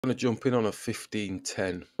I'm going to jump in on a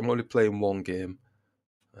 15-10. I'm only playing one game.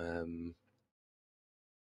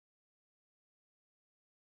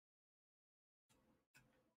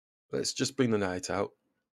 Let's just bring the knight out.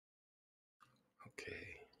 Okay.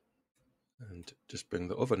 And just bring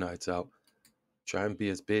the other knight out. Try and be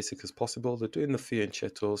as basic as possible. They're doing the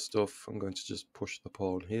fianchetto stuff. I'm going to just push the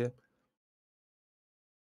pawn here.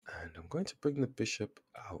 And I'm going to bring the bishop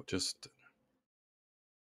out. Just a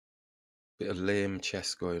bit of lame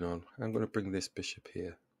chess going on. I'm going to bring this bishop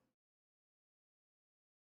here.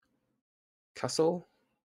 Castle.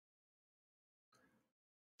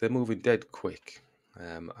 They're moving dead quick.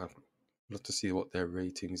 I'd love to see what their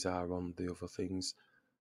ratings are on the other things.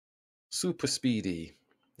 Super speedy.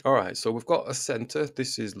 All right, so we've got a center.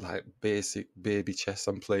 This is like basic baby chess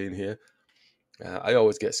I'm playing here. I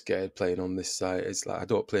always get scared playing on this site. It's like I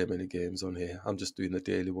don't play many games on here. I'm just doing the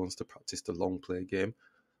daily ones to practice the long play game.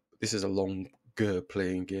 This is a longer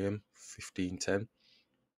playing game, 15-10.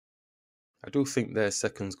 I do think their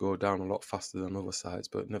seconds go down a lot faster than other sides,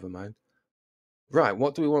 but never mind. Right,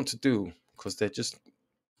 what do we want to do? Because they're just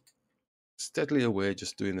steadily away,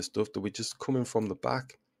 just doing the stuff. Do we just come in from the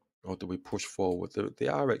back, or do we push forward? They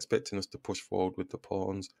are expecting us to push forward with the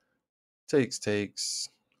pawns. Takes,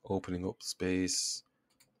 opening up space,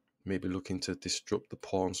 maybe looking to disrupt the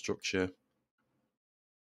pawn structure.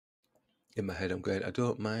 In my head, I'm going, I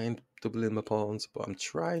don't mind doubling my pawns, but I'm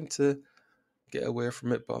trying to get away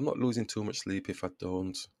from it. But I'm not losing too much sleep if I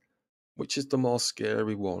don't. Which is the more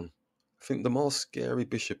scary one? I think the more scary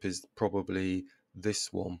bishop is probably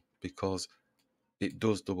this one, because it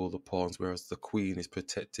does double the pawns, whereas the queen is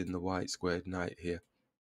protecting the white squared knight here.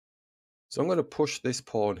 So I'm going to push this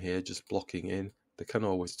pawn here, just blocking in. They can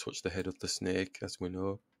always touch the head of the snake, as we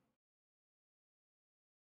know.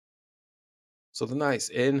 So the knight's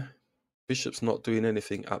in. Bishop's not doing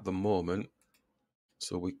anything at the moment.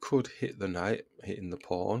 So we could hit the knight, hitting the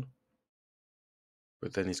pawn.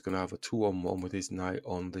 But then he's going to have a 2-on-1 with his knight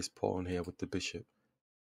on this pawn here with the bishop.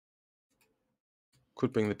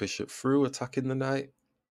 Could bring the bishop through, attacking the knight.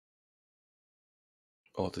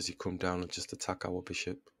 Or does he come down and just attack our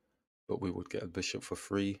bishop? But we would get a bishop for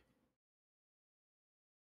free.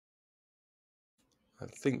 I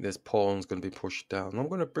think this pawn's going to be pushed down. I'm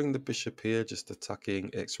going to bring the bishop here, just attacking,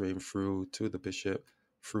 x-raying through to the bishop,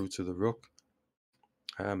 through to the rook.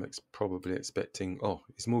 I'm probably expecting... Oh,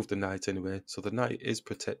 he's moved the knight anyway. So the knight is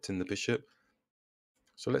protecting the bishop.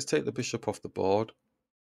 So let's take the bishop off the board.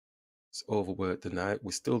 Let's overwork the knight.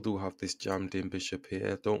 We still do have this jammed in bishop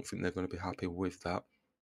here. Don't think they're going to be happy with that.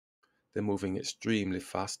 They're moving extremely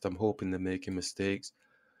fast. I'm hoping they're making mistakes.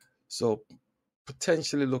 So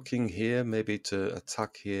potentially looking here, maybe to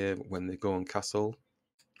attack here when they go on castle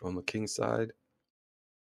on the king side.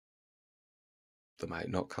 They might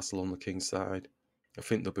not castle on the king side. I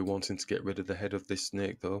think they'll be wanting to get rid of the head of this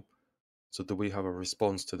snake though. So do we have a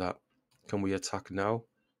response to that? Can we attack now?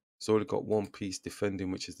 It's only got one piece defending,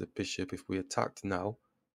 which is the bishop. If we attacked now,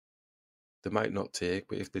 they might not take,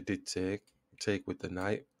 but if they did take with the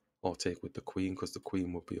knight, or take with the queen, because the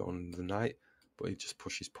queen would be on the knight, but he just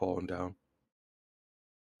pushes pawn down.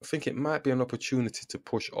 I think it might be an opportunity to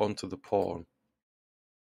push onto the pawn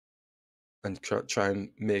and try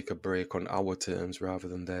and make a break on our terms rather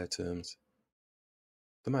than their terms.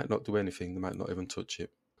 They might not do anything, they might not even touch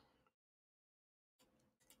it.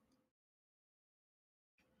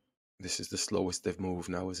 This is the slowest they've moved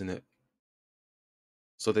now, isn't it?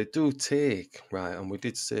 So they do take, right, and we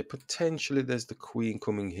did say potentially there's the queen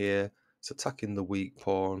coming here. It's attacking the weak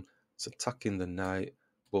pawn, it's attacking the knight,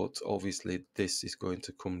 but obviously this is going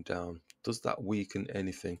to come down. Does that weaken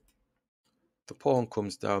anything? The pawn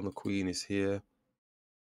comes down, the queen is here.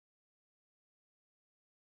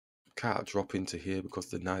 Can't drop into here because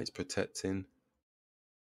the knight's protecting.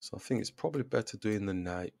 So I think it's probably better doing the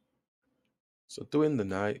knight. So doing the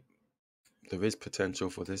knight, there is potential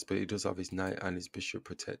for this, but he does have his knight and his bishop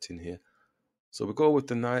protecting here. So we go with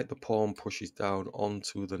the knight, the pawn pushes down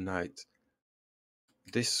onto the knight.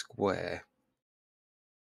 This square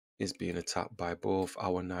is being attacked by both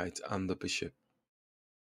our knight and the bishop,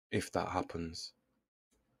 if that happens.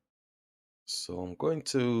 So I'm going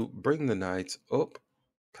to bring the knight up,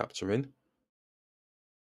 capturing.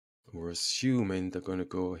 We're assuming they're going to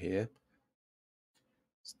go here.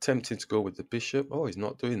 It's tempting to go with the bishop. Oh, he's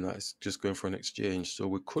not doing that. It's just going for an exchange. So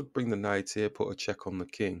we could bring the knight here, put a check on the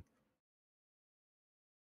king.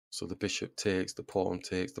 So the bishop takes, the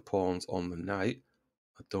pawn's on the knight.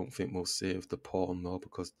 I don't think we'll save the pawn though,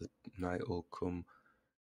 because the knight will come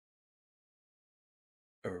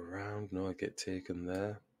around. No, I get taken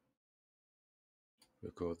there.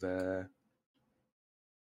 We'll go there.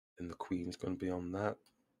 And the queen's going to be on that.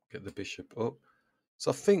 Get the bishop up.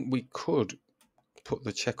 So I think we could put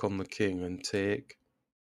the check on the king and take.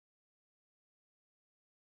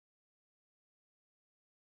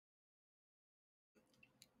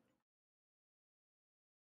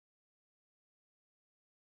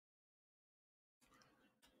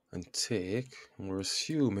 And take, and we're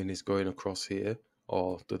assuming he's going across here,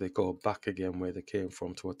 or do they go back again where they came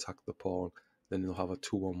from to attack the pawn? Then they'll have a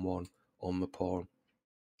 2-on-1 on the pawn.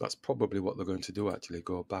 That's probably what they're going to do, actually,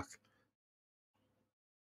 go back.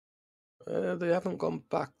 They haven't gone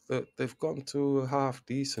back. They've gone to a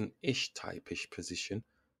half-decent-ish type-ish position,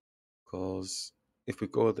 because if we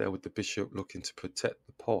go there with the bishop looking to protect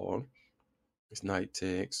the pawn, this knight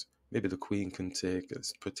takes, maybe the queen can take,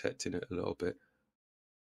 it's protecting it a little bit.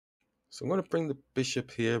 So I'm going to bring the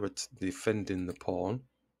bishop here at defending the pawn.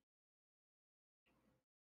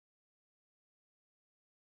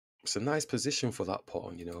 It's a nice position for that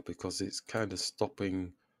pawn, you know, because it's kind of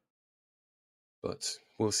stopping, but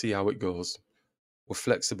we'll see how it goes. We're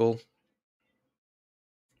flexible.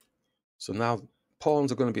 So now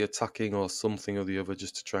pawns are going to be attacking or something or the other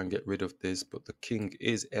just to try and get rid of this, but the king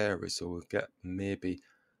is airy, so we'll get maybe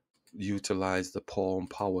utilize the pawn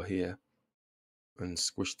power here and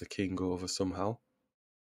squish the king over somehow.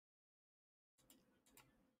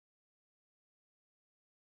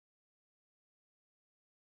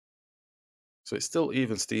 So it's still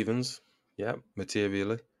even Stevens, yeah,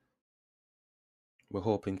 materially. We're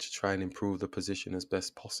hoping to try and improve the position as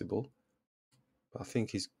best possible. But I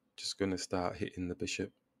think he's just going to start hitting the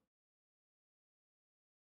bishop.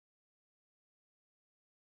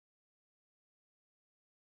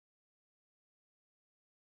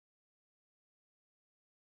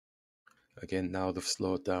 Again, now they've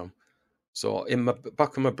slowed down. So in my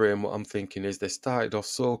back of my brain, what I'm thinking is they started off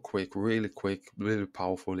so quick, really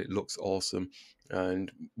powerful. It looks awesome.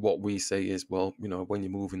 And what we say is, well, you know, when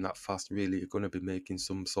you're moving that fast, really, you're going to be making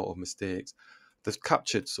some sort of mistakes. They've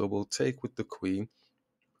captured, so we'll take with the queen.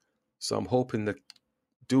 So I'm hoping they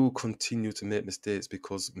do continue to make mistakes,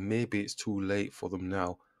 because maybe it's too late for them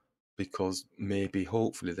now, because maybe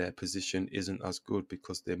hopefully their position isn't as good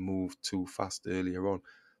because they moved too fast earlier on.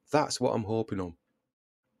 That's what I'm hoping on.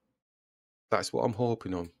 That's what I'm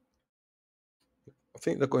hoping on. I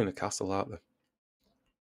think they're going to castle, aren't they?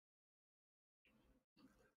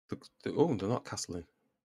 Oh, they're not castling.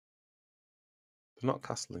 They're not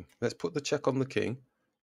castling. Let's put the check on the king.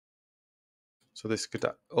 So this could...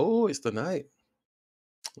 Oh, it's the knight.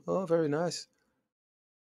 Oh, very nice.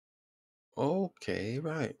 Okay,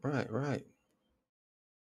 right.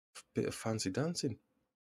 Bit of fancy dancing.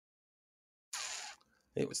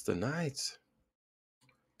 It was the knight.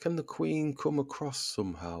 Can the queen come across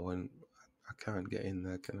somehow? And I can't get in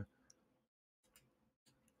there, can I?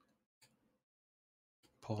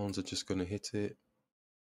 Pawns are just going to hit it.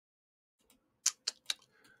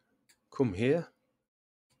 Come here.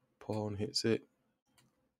 Pawn hits it.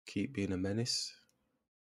 Keep being a menace.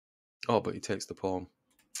 Oh, but he takes the pawn.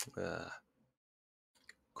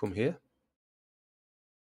 Come here.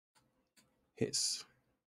 Hits.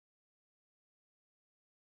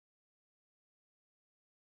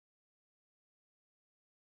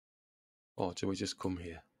 Or do we just come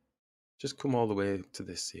here? Just come all the way to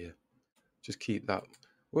this here. Just keep that.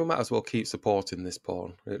 We might as well keep supporting this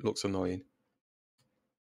pawn. It looks annoying.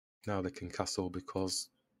 Now they can castle because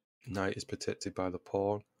knight is protected by the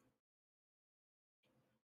pawn.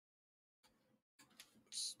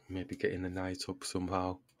 Maybe getting the knight up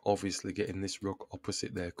somehow. Obviously getting this rook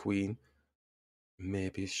opposite their queen.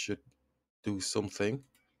 Maybe should do something.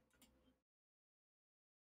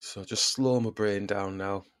 So just slow my brain down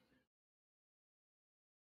now.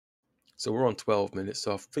 So we're on 12 minutes,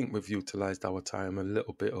 so I think we've utilised our time a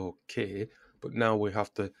little bit okay. But now we're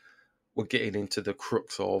getting into the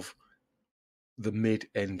crux of the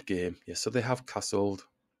mid-end game. Yeah, so they have castled.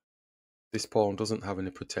 This pawn doesn't have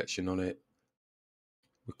any protection on it.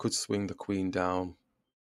 We could swing the queen down.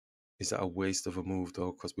 Is that a waste of a move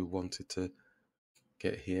though, because we wanted to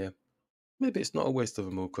get here? Maybe it's not a waste of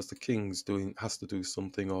a move because the king's has to do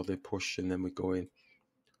something, or they push and then we go in.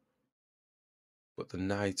 But the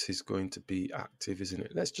knight is going to be active, isn't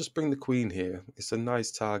it? Let's just bring the queen here. It's a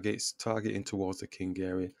nice target. It's targeting towards the king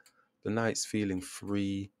area. The knight's feeling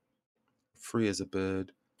free as a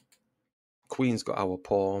bird. Queen's got our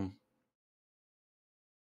pawn.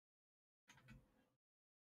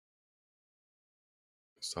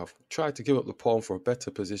 So I've tried to give up the pawn for a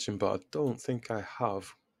better position, but I don't think I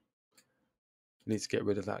have. Need to get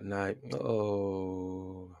rid of that knight.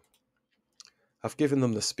 Oh, I've given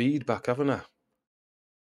them the speed back, haven't I?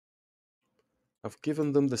 I've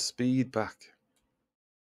given them the speed back.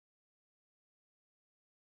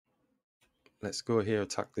 Let's go here,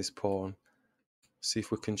 attack this pawn. See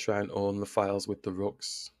if we can try and own the files with the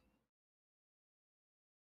rooks.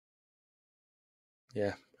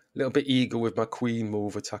 Yeah, a little bit eager with my queen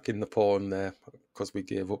move, attacking the pawn there, because we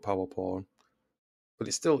gave up our pawn. But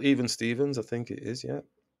it's still even Stevens, I think it is, yeah.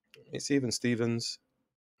 It's even Stevens.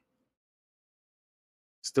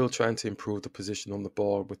 Still trying to improve the position on the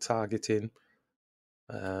board. We're targeting.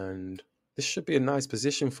 And this should be a nice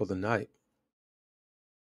position for the knight.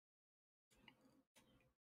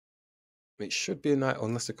 It should be a knight,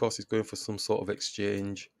 unless of course he's going for some sort of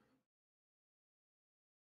exchange.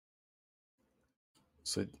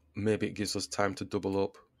 So maybe it gives us time to double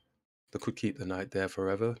up. They could keep the knight there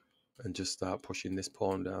forever and just start pushing this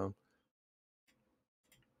pawn down.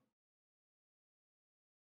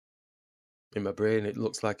 In my brain, it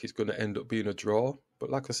looks like it's going to end up being a draw. But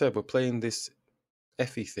like I said, we're playing this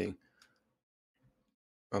Effie thing.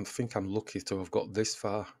 I think I'm lucky to have got this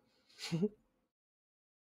far.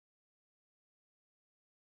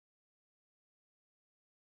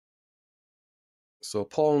 So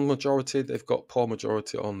pawn majority, they've got pawn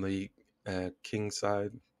majority on the king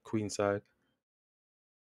side, queen side.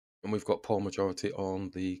 And we've got pawn majority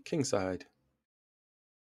on the king side.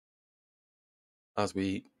 As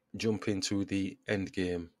we jump into the end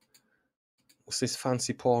game. What's this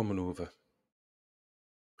fancy pawn maneuver?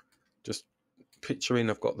 Just picturing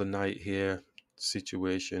I've got the knight here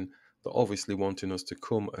situation. They're obviously wanting us to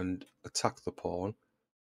come and attack the pawn.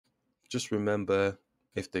 Just remember,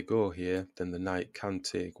 if they go here, then the knight can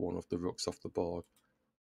take one of the rooks off the board.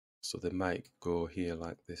 So they might go here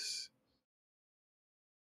like this.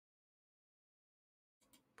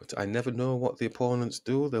 But I never know what the opponents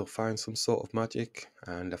do. They'll find some sort of magic.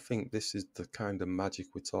 And I think this is the kind of magic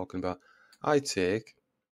we're talking about. I take.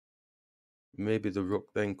 Maybe the rook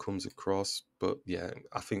then comes across. But yeah,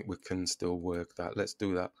 I think we can still work that. Let's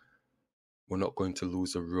do that. We're not going to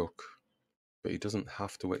lose a rook. But he doesn't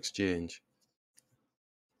have to exchange.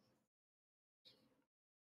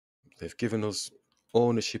 They've given us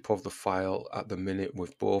ownership of the file at the minute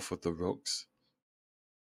with both of the rooks.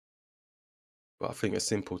 But I think a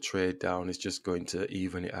simple trade down is just going to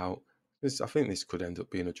even it out. I think this could end up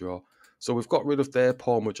being a draw. So we've got rid of their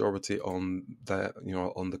pawn majority on their,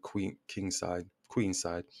 on the queen side.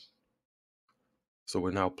 So we're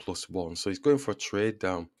now +1. So he's going for a trade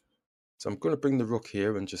down. So I'm going to bring the rook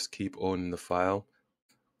here and just keep owning the file.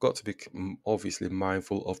 Got to be obviously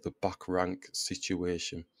mindful of the back rank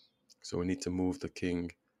situation. So we need to move the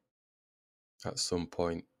king at some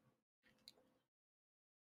point.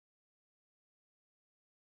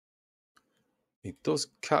 He does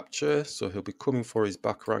capture, so he'll be coming for his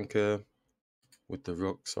back ranker with the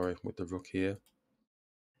rook, with the rook here.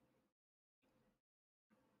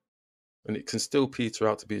 And it can still peter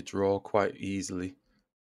out to be a draw quite easily.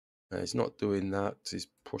 He's not doing that, he's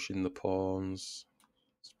pushing the pawns.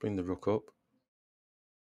 Let's bring the rook up.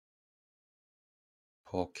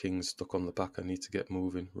 Poor king's stuck on the back, I need to get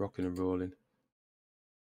moving, rocking and rolling.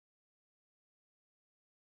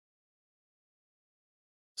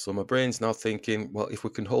 So my brain's now thinking, well, if we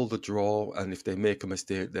can hold the draw and if they make a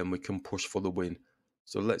mistake, then we can push for the win.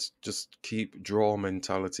 So let's just keep draw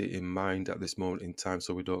mentality in mind at this moment in time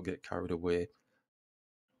so we don't get carried away.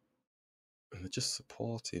 And they're just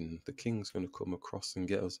supporting. The king's going to come across and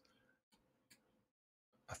get us.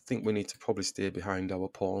 I think we need to probably stay behind our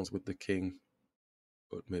pawns with the king,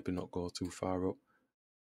 but maybe not go too far up.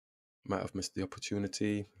 Might have missed the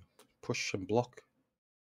opportunity. Push and block.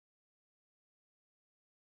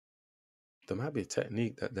 There might be a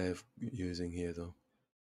technique that they're using here, though.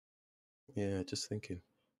 Yeah, just thinking.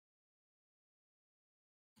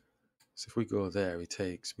 So if we go there, he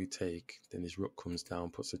takes, we take, then his rook comes down,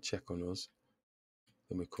 puts a check on us.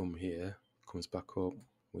 Then we come here, comes back up,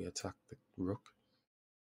 we attack the rook.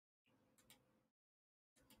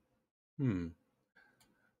 Well,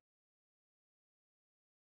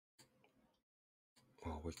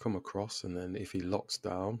 we come across, and then if he locks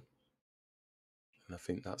down, and I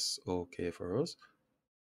think that's okay for us.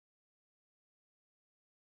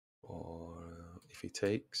 Or if he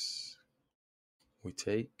takes, we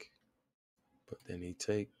take, but then he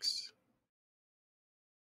takes.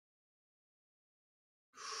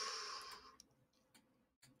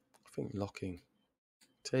 I think locking.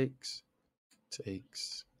 Takes.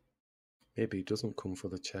 Maybe he doesn't come for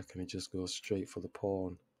the check and he just goes straight for the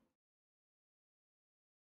pawn.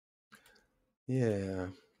 Yeah,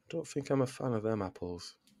 don't think I'm a fan of them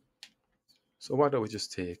apples. So why don't we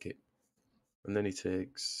just take it? And then he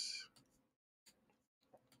takes.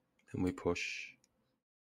 And we push.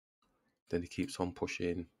 Then he keeps on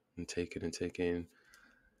pushing and taking and taking.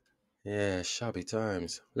 Yeah, shabby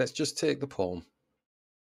times. Let's just take the pawn.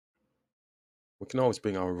 We can always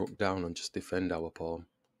bring our rook down and just defend our pawn.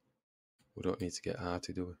 We don't need to get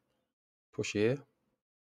arty, do we? Push here.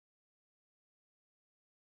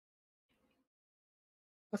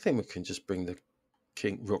 I think we can just bring the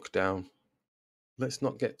rook down. Let's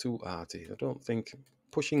not get too arty. I don't think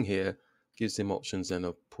pushing here gives him options then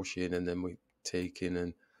of pushing and then we take in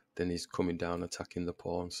and then he's coming down attacking the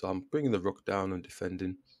pawn. So I'm bringing the rook down and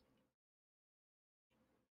defending.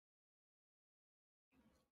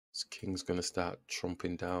 This king's going to start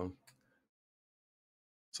trumping down.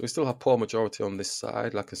 So we still have pawn majority on this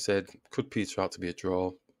side. Like I said, could peter out to be a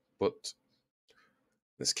draw, but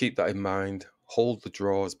let's keep that in mind. Hold the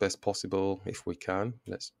draw as best possible if we can.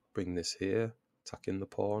 Let's bring this here, attacking the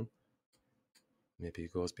pawn. Maybe he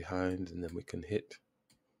goes behind and then we can hit.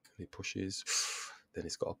 And he pushes. Then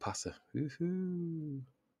he's got a passer. Woohoo!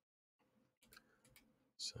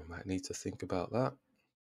 So I might need to think about that.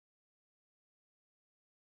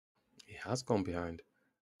 He has gone behind.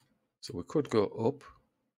 So we could go up,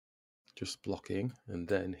 just blocking, and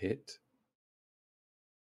then hit.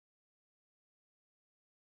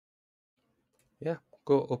 Yeah,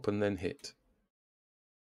 go up and then hit.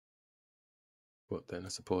 But then I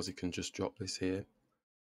suppose he can just drop this here.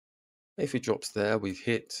 If he drops there, we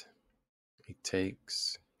hit. He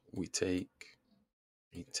takes, we take,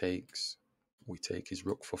 he takes, we take his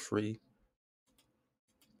rook for free.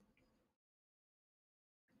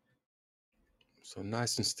 So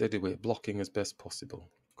nice and steady way, blocking as best possible.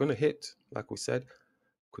 Going to hit, like we said.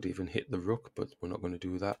 Could even hit the rook, but we're not going to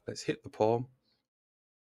do that. Let's hit the pawn.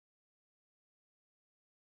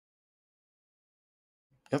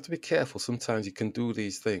 You have to be careful. Sometimes you can do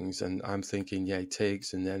these things, and I'm thinking, yeah, he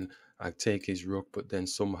takes, and then I take his rook, but then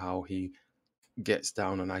somehow he gets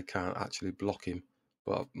down and I can't actually block him.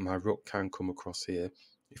 But my rook can come across here.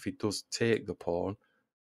 If he does take the pawn,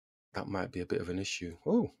 that might be a bit of an issue.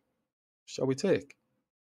 Oh, shall we take?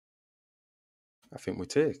 I think we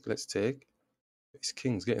take. Let's take. His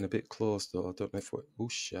king's getting a bit close though. I don't know if we're...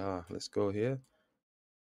 Oosha, let's go here.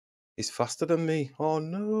 He's faster than me. Oh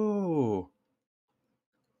no.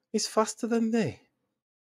 He's faster than me.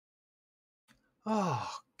 Oh,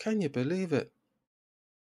 can you believe it?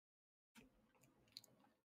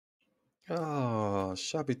 Oh,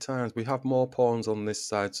 shabby times. We have more pawns on this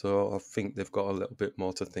side, so I think they've got a little bit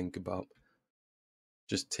more to think about.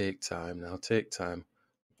 Just take time now. Take time.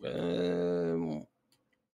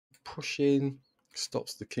 Pushing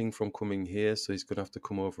stops the king from coming here, so he's going to have to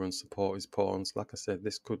come over and support his pawns. Like I said,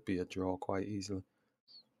 this could be a draw quite easily.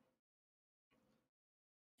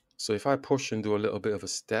 So if I push and do a little bit of a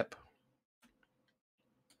step,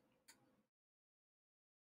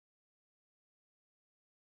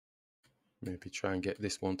 maybe try and get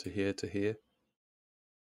this one to here to here.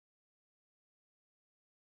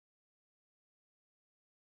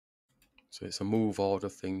 So it's a move order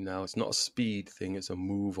thing now. It's not a speed thing, it's a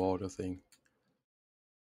move order thing.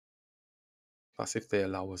 That's if they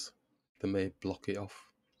allow us. They may block it off.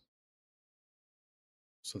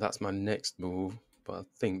 So that's my next move, but I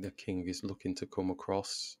think the king is looking to come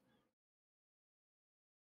across.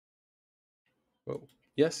 Well,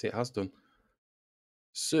 yes, it has done.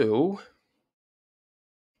 So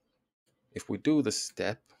if we do the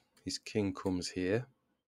step, his king comes here,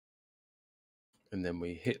 and then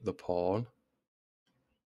we hit the pawn.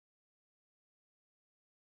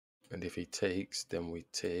 And if he takes, then we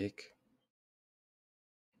take.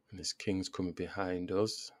 And his king's coming behind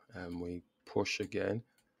us, and we push again.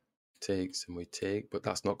 Takes and we take, but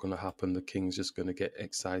that's not going to happen. The king's just going to get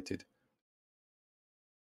excited.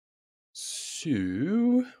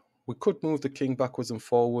 So we could move the king backwards and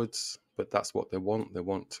forwards, but that's what they want. They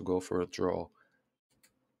want to go for a draw.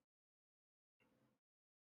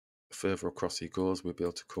 Further across he goes, we'll be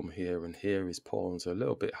able to come here and here. His pawns are a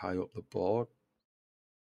little bit high up the board.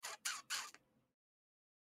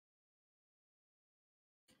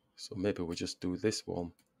 So maybe we'll just do this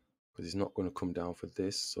one, because he's not going to come down for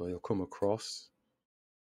this, so he'll come across.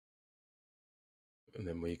 And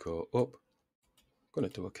then we go up. I'm going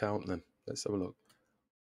to do a count then. Let's have a look.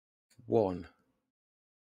 1,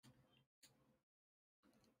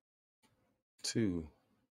 2,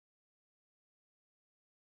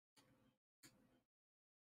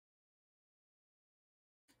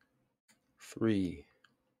 3,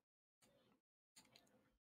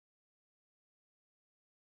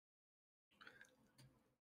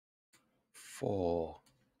 4, 5.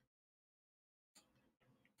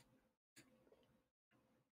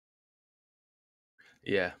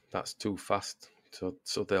 Yeah, that's too fast.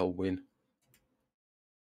 So they'll win.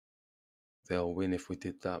 They'll win if we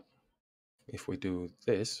did that. If we do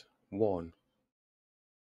this, 1,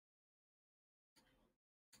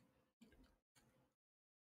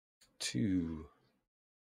 2,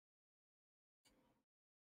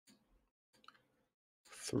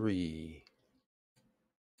 3.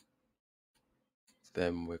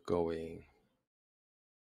 Then we're going,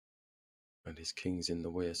 and his king's in the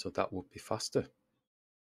way, so that would be faster.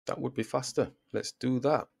 That would be faster. Let's do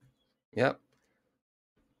that. Yep.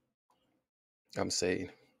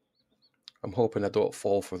 I'm hoping I don't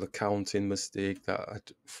fall for the counting mistake that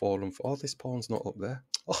I'd fallen for. Oh, this pawn's not up there.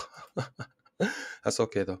 Oh, that's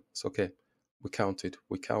okay though. It's okay. We counted.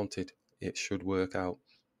 It should work out.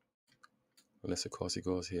 Unless of course he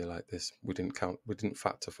goes here like this. We didn't count. We didn't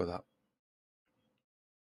factor for that.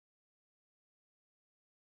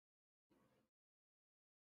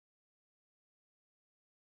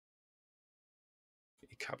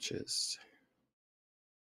 He captures.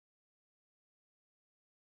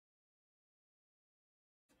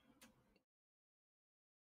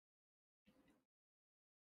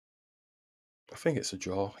 I think it's a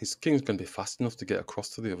draw. His king's going to be fast enough to get across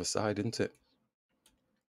to the other side, isn't it?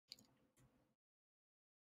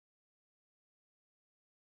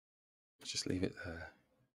 Just leave it there.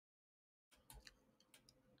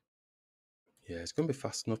 Yeah, it's going to be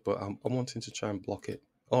fast enough, but I'm wanting to try and block it.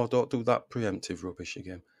 Oh, don't do that preemptive rubbish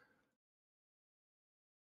again.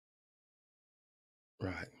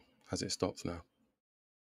 Right. Has it stopped now?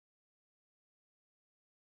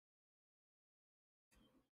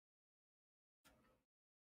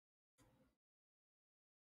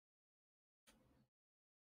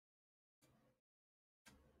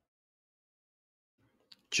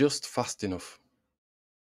 Just fast enough.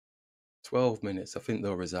 12 minutes. I think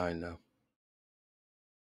they'll resign now.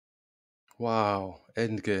 Wow.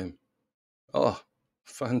 End game. Oh,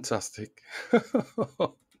 fantastic.